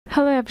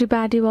Hello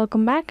everybody,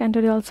 welcome back. And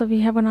today also we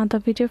have another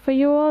video for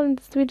you all. In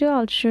this video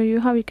I'll show you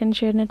how you can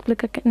share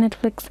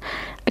Netflix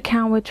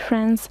account with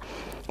friends.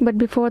 But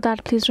before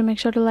that, please do make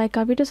sure to like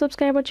our video,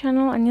 subscribe our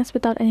channel, and yes,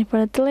 without any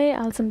further delay,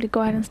 I'll simply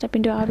go ahead and step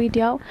into our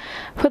video.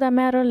 For that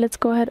matter, let's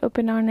go ahead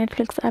open our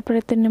Netflix app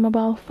right in your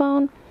mobile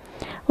phone.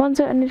 Once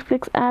your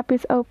Netflix app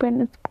is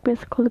open, it's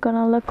basically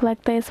gonna look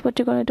like this. What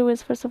you're gonna do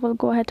is, first of all,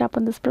 go ahead, tap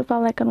on this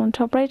profile icon on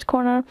top right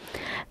corner.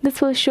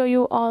 This will show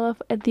you all of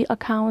the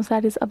accounts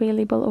that is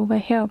available over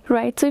here,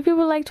 right? So if you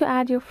would like to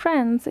add your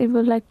friends, if you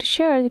would like to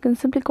share, you can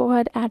simply go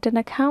ahead, add an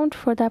account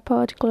for that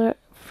particular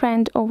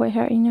friend over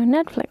here in your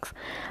Netflix.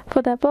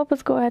 For that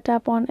purpose, go ahead,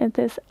 tap on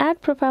this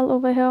add profile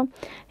over here.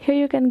 Here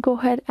you can go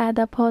ahead, add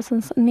the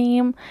person's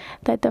name,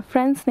 that the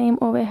friend's name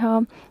over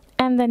here.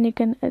 And then you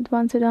can,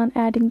 once you're done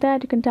adding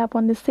that, you can tap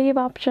on the save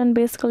option.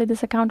 Basically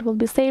this account will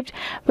be saved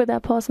with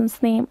that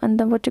person's name, and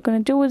then what you're going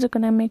to do is you're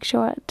going to make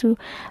sure to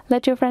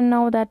let your friend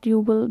know that you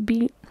will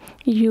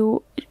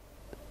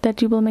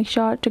make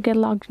sure to get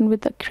logged in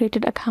with a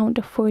created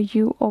account for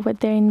you over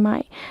there in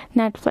my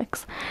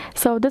Netflix.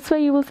 So this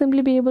way you will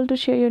simply be able to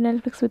share your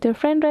Netflix with your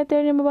friend right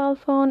there in your mobile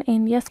phone.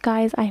 And yes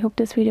guys, I hope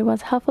this video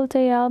was helpful to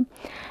y'all.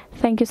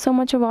 Thank you so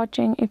much for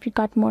watching. If you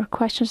got more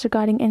questions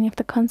regarding any of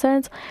the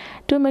concerns,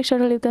 do make sure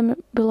to leave them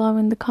below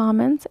in the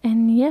comments.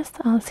 And yes,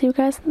 I'll see you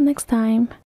guys next time.